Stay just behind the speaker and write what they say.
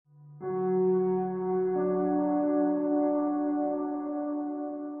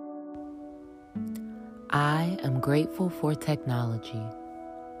am grateful for technology.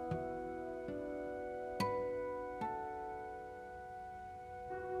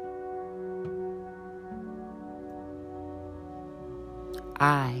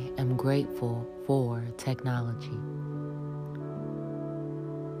 I am grateful for technology.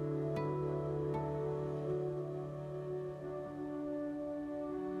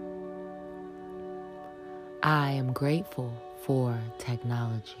 I am grateful for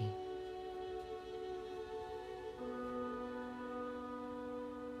technology.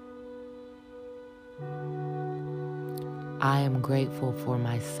 I am grateful for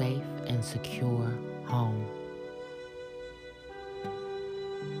my safe and secure home.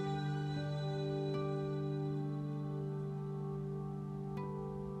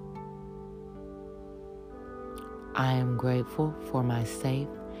 I am grateful for my safe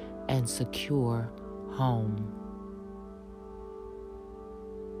and secure home.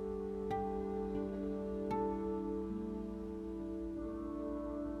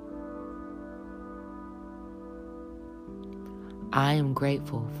 I am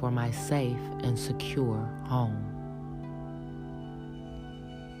grateful for my safe and secure home.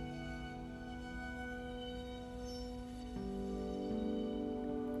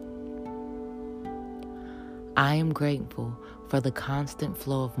 I am grateful for the constant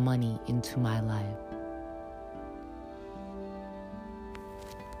flow of money into my life.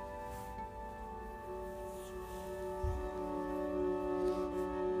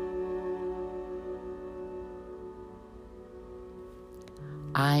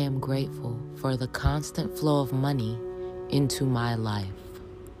 I am grateful for the constant flow of money into my life.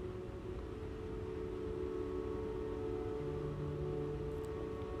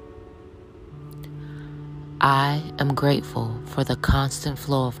 I am grateful for the constant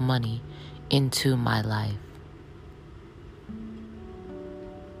flow of money into my life.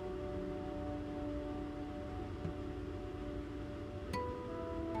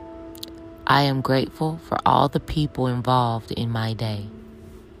 I am grateful for all the people involved in my day.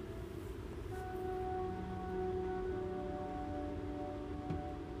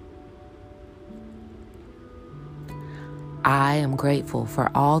 I am grateful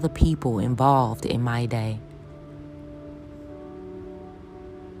for all the people involved in my day.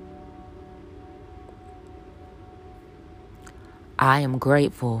 I am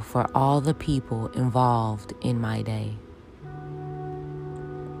grateful for all the people involved in my day.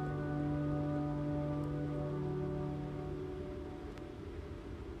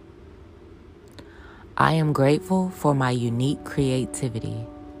 I am grateful for my unique creativity.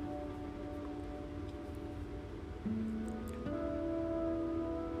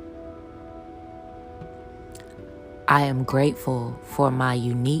 I am grateful for my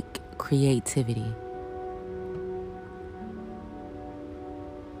unique creativity.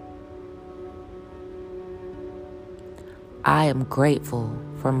 I am grateful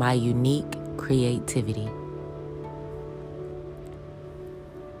for my unique creativity.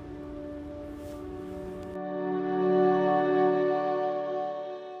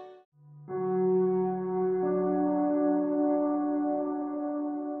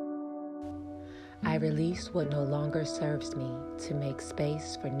 I release what no longer serves me to make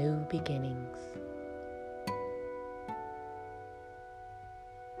space for new beginnings.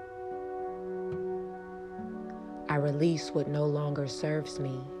 I release what no longer serves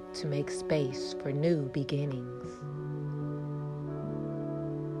me to make space for new beginnings.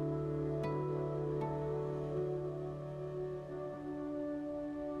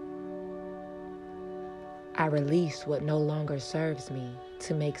 I release what no longer serves me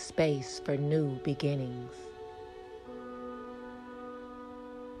to make space for new beginnings.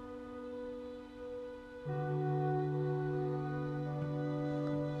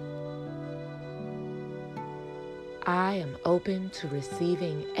 I am open to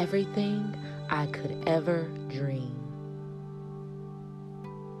receiving everything I could ever dream.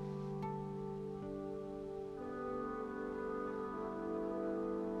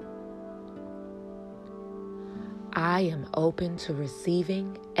 I am open to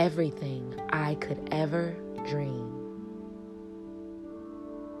receiving everything I could ever dream.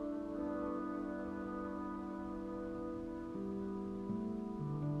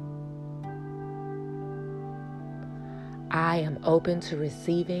 I am open to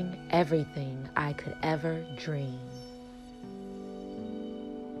receiving everything I could ever dream.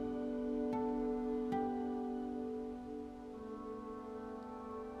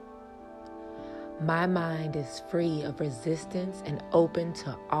 My mind is free of resistance and open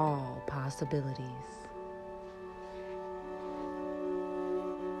to all possibilities.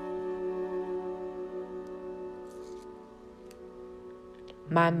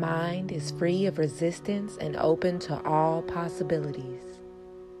 My mind is free of resistance and open to all possibilities.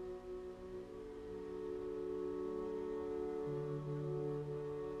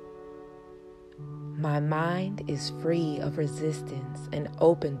 My mind is free of resistance and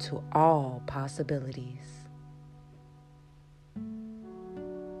open to all possibilities.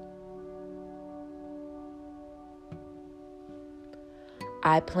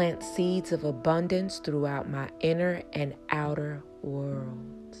 I plant seeds of abundance throughout my inner and outer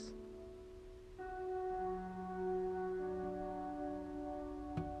worlds.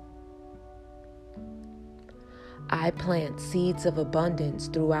 I plant seeds of abundance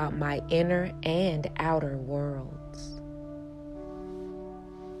throughout my inner and outer worlds.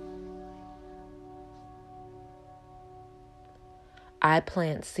 I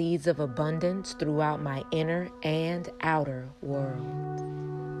plant seeds of abundance throughout my inner and outer worlds.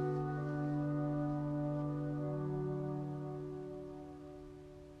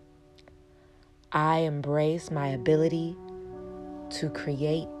 I embrace my ability to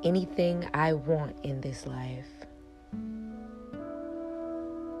create anything I want in this life.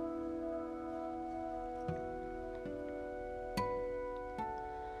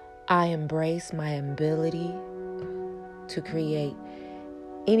 I embrace my ability to create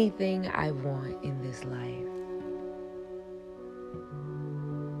anything I want in this life.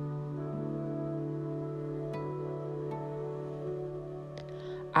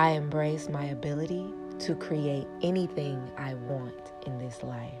 I embrace my ability to create anything I want in this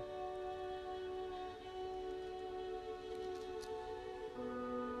life.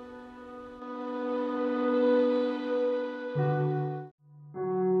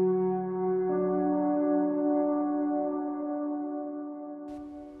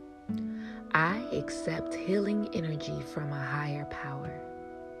 I accept healing energy from a higher power.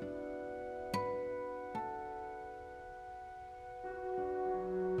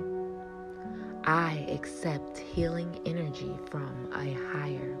 I accept healing energy from a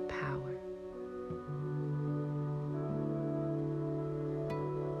higher power.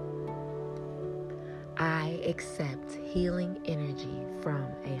 I accept healing energy from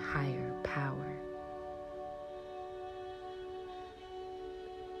a higher power.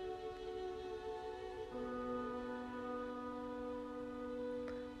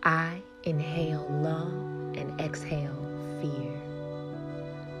 I inhale love and exhale fear.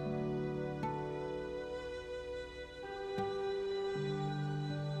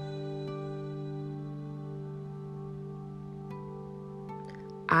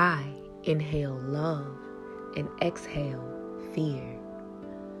 I inhale love and exhale fear.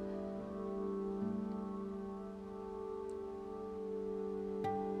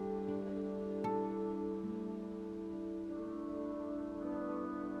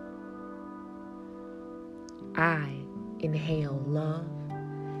 I inhale love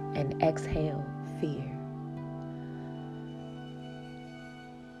and exhale fear.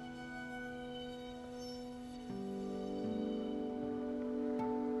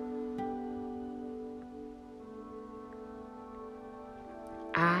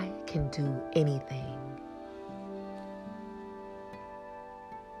 I can do anything.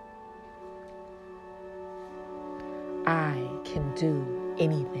 I can do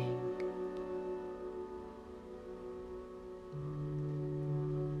anything.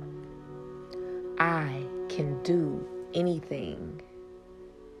 I can do anything.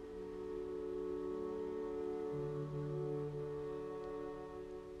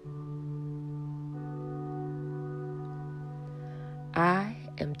 I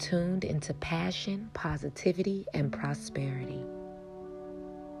am tuned into passion, positivity, and prosperity.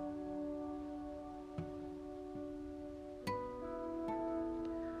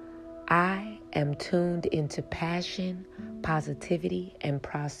 I am tuned into passion, positivity, and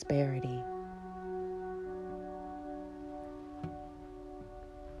prosperity.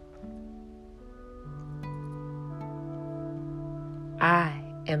 I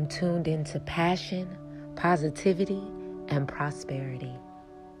am tuned into passion, positivity, and prosperity.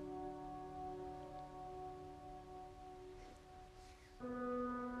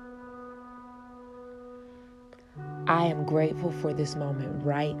 I am grateful for this moment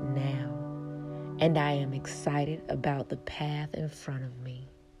right now, and I am excited about the path in front of me.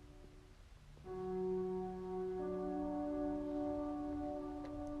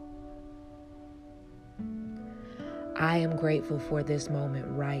 I am grateful for this moment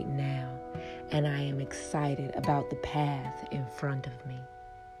right now, and I am excited about the path in front of me.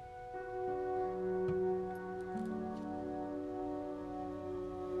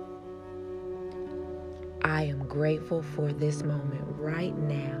 I am grateful for this moment right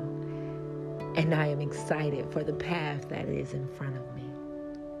now, and I am excited for the path that is in front of me.